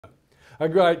A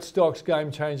great stocks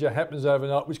game changer happens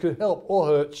overnight, which could help or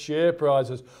hurt share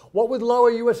prices. What would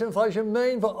lower US inflation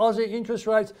mean for Aussie interest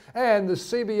rates? And the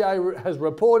CBA has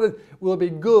reported, will it be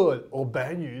good or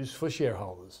bad news for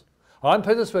shareholders? I'm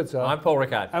Peter Switzer. I'm Paul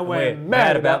Rickard. And we're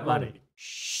mad about money.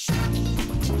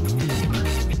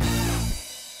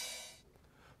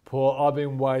 Paul, I've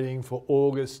been waiting for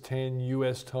August 10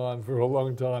 US time for a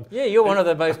long time. Yeah, you're one of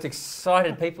the most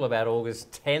excited people about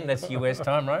August 10. That's US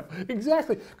time, right?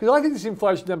 Exactly, because I think this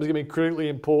inflation number is going to be critically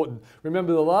important.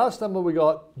 Remember, the last number we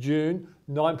got, June,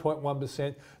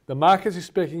 9.1%. The market's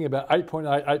expecting about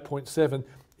 8.8, 8.7.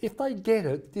 If they get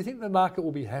it, do you think the market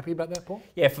will be happy about that, Paul?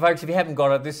 Yeah, for folks, if you haven't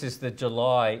got it, this is the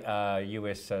July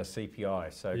US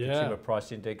CPI, so Consumer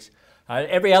Price Index.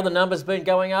 Every other number's been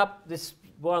going up. This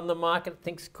one the market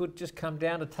thinks could just come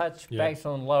down a touch based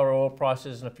on lower oil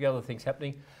prices and a few other things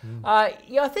happening.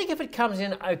 Yeah, I think if it comes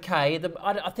in okay,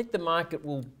 I think the market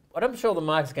will. I'm sure the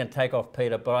market's going to take off,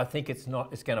 Peter, but I think it's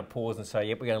not. It's going to pause and say,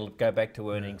 "Yep, we're going to go back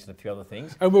to earnings and a few other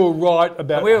things." And we were right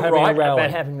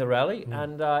about having the rally.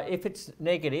 And if it's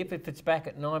negative, if it's back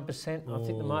at 9%, I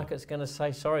think the market's going to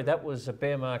say, "Sorry, that was a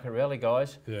bear market rally,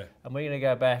 guys." Yeah. And we're going to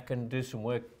go back and do some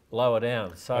work lower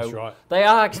down. So that's right. They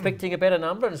are expecting a better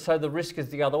number, and so the risk is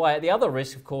the other way. The other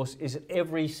risk, of course, is that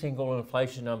every single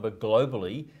inflation number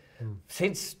globally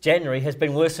since January has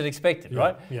been worse than expected,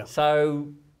 right? Yeah. So,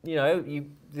 you know,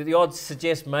 the odds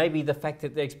suggest maybe the fact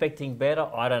that they're expecting better,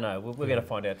 I don't know. We're going to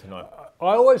find out tonight.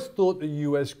 I always thought the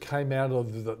US came out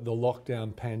of the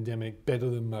lockdown pandemic better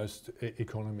than most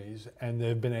economies, and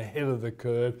they've been ahead of the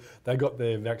curve. They got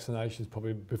their vaccinations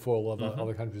probably before a lot of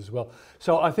other countries as well.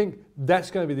 So I think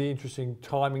that's going to be the interesting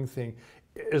timing thing.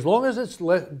 As long as it's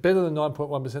better than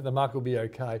 9.1%, the market will be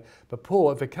okay. But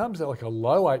Paul, if it comes at like a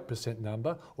low 8%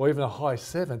 number or even a high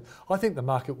 7%, I think the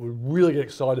market would really get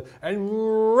excited and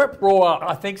rip-roar up.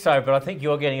 I think so, but I think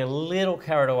you're getting a little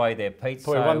carried away there, Pete.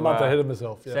 Probably 1 month ahead of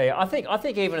myself. Yeah. So yeah, I think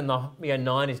even in the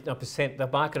 9%, the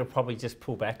market will probably just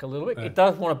pull back a little bit. It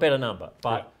does want a better number,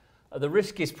 but the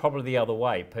risk is probably the other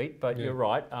way, Pete. But you're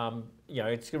right. You know,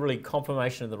 it's really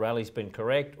confirmation of the rally's been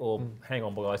correct, or hang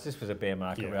on, guys, this was a bear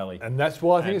market rally. And that's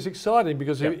why I think it's exciting,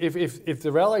 because if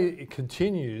the rally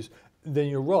continues, then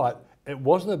you're right. It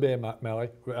wasn't a bear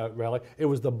rally. It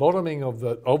was the bottoming of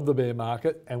the bear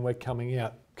market, and we're coming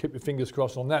out. Keep your fingers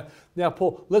crossed on that. Now,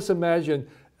 Paul, let's imagine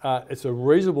it's a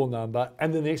reasonable number,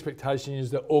 and then the expectation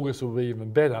is that August will be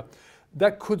even better.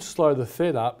 That could slow the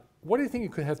Fed up. What do you think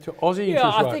it could have to Aussie interest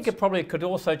rates? Yeah, I think it probably could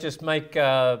also just make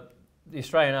the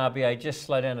Australian RBA just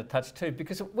slow down a touch too,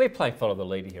 because we're playing follow the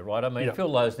leader here, right? I mean, Phil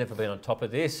Lowe's never been on top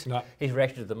of this. No. He's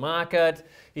reacted to the market.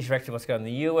 He's reacted to what's going on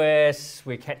in the US.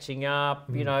 We're catching up,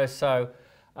 you know. So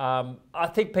I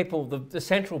think the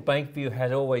central bank view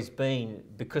has always been,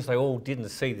 because they all didn't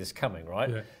see this coming, right?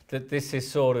 Yeah. That this is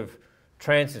sort of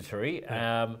transitory.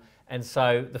 Yeah. And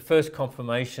so the first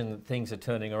confirmation that things are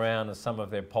turning around and some of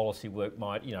their policy work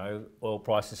might, you know, oil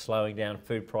prices slowing down,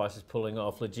 food prices pulling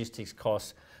off, logistics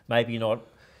costs, maybe not,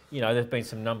 you know, there's been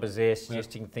some numbers there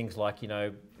suggesting things like, you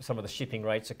know, some of the shipping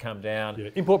rates have come down. Yeah.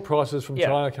 Import prices from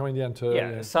China coming down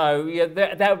too. So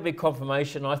that would be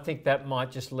confirmation. I think that might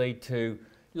just lead to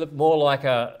look more like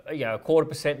a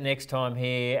 0.25% next time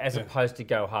here, as opposed to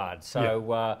go hard.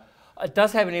 So it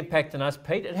does have an impact on us,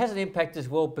 Pete. It has an impact as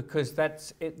well because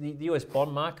the US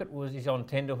bond market is on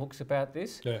tenterhooks about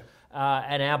this. Yeah.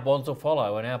 And our bonds will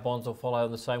follow,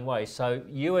 in the same way. So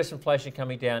US inflation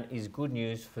coming down is good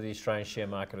news for the Australian share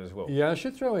market as well. Yeah, I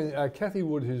should throw in Kathy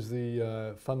Wood, who's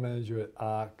the fund manager at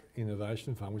ARC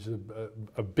Innovation Fund, which is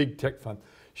a big tech fund.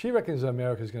 She reckons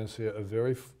America is going to see a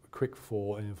very quick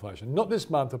fall in inflation. Not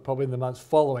this month, but probably in the months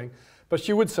following. But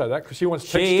she would say that because she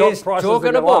wants tech stock prices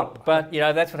to go up. But, you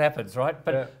know, that's what happens, right?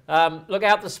 But look,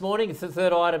 out this morning, it's the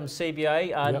third item,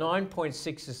 CBA,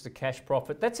 9.6 is the cash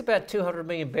profit. That's about 200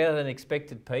 million better than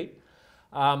expected, Pete.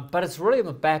 But it's really on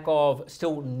the back of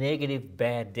still negative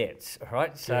bad dets,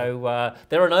 right? So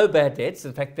there are no bad debts.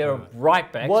 In fact, there are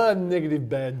write-backs. What are negative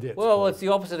bad debts? Well, it's the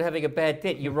opposite of having a bad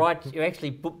debt. You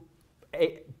actually book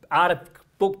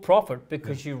profit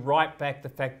because you write back the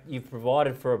fact you've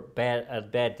provided for a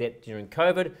bad debt during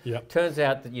COVID. Yep. Turns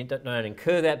out that you don't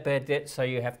incur that bad debt, so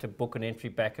you have to book an entry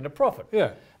back into profit.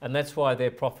 Yeah. And that's why their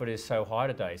profit is so high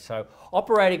today. So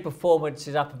operating performance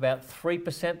is up about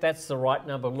 3%. That's the right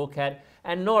number to look at.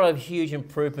 And not a huge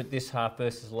improvement this half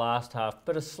versus last half,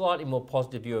 but a slightly more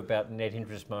positive view about net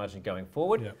interest margin going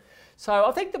forward. Yep. So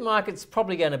I think the market's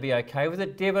probably going to be okay with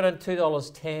it. Dividend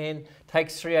 $2.10,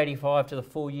 takes $3.85 to the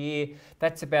full year.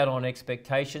 That's about on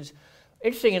expectations.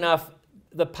 Interesting enough,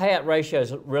 the payout ratio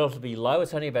is relatively low.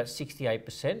 It's only about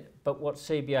 68%. But what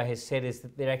CBA has said is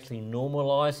that they're actually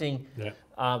normalising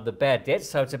the bad debts.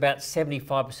 So it's about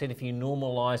 75% if you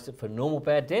normalised it for normal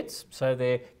bad debts. So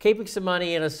they're keeping some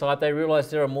money in aside. They realise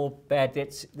there are more bad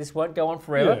debts. This won't go on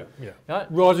forever. Right?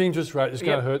 Rising interest rate is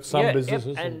going to hurt some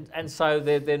businesses. And so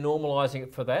they're normalising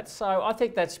it for that. So I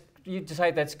think you'd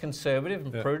say that's conservative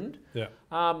and prudent.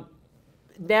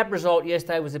 NAB result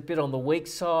yesterday was a bit on the weak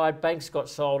side. Banks got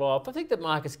sold off. I think the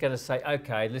market's going to say,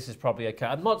 okay, this is probably okay.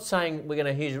 I'm not saying we're going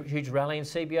to have a huge rally in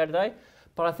CBA today,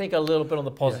 but I think a little bit on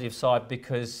the positive side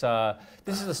because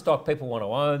this is the stock people want to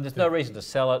own. There's no reason to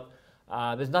sell it.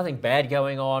 There's nothing bad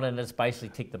going on, and it's basically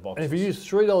tick the boxes. And if you use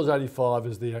 $3.85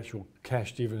 as the actual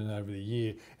cash dividend over the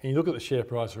year, and you look at the share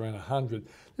price around 100,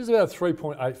 this is about a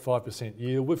 3.85%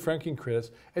 yield with franking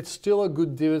credits. It's still a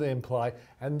good dividend play,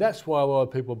 and that's why a lot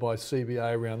of people buy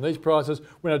CBA around these prices.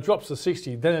 When it drops to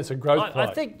 60, then it's a growth play.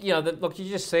 I think, look, you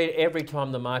just see it every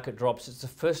time the market drops, it's the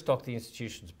first stock the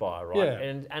institutions buy,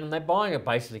 right? And they're buying it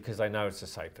basically because they know it's the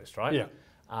safest, right?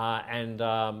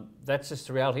 That's just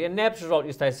the reality. And NAB's result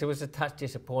yesterday was a touch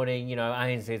disappointing.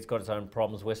 ANZ's got its own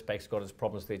problems, Westpac's got its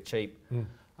problems, they're cheap.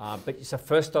 But it's the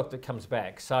first stock that comes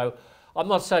back. So I'm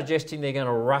not suggesting they're going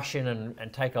to rush in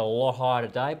and take a lot higher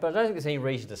today, but I don't think there's any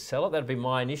reason to sell it. That'd be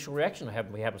my initial reaction.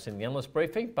 We haven't seen the analyst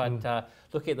briefing, but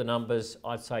looking at the numbers,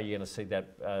 I'd say you're going to see that.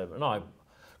 And I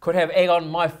could have egg on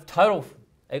my total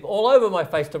all over my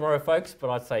face tomorrow, folks, but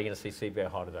I'd say you're going to see CBA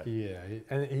high today. Yeah,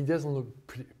 and he doesn't look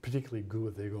particularly good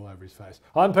with egg all over his face.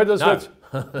 I'm Peter Switzer.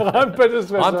 I'm Peter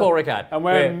Switzer. I'm Paul Rickard. And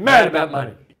we're mad about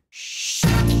money.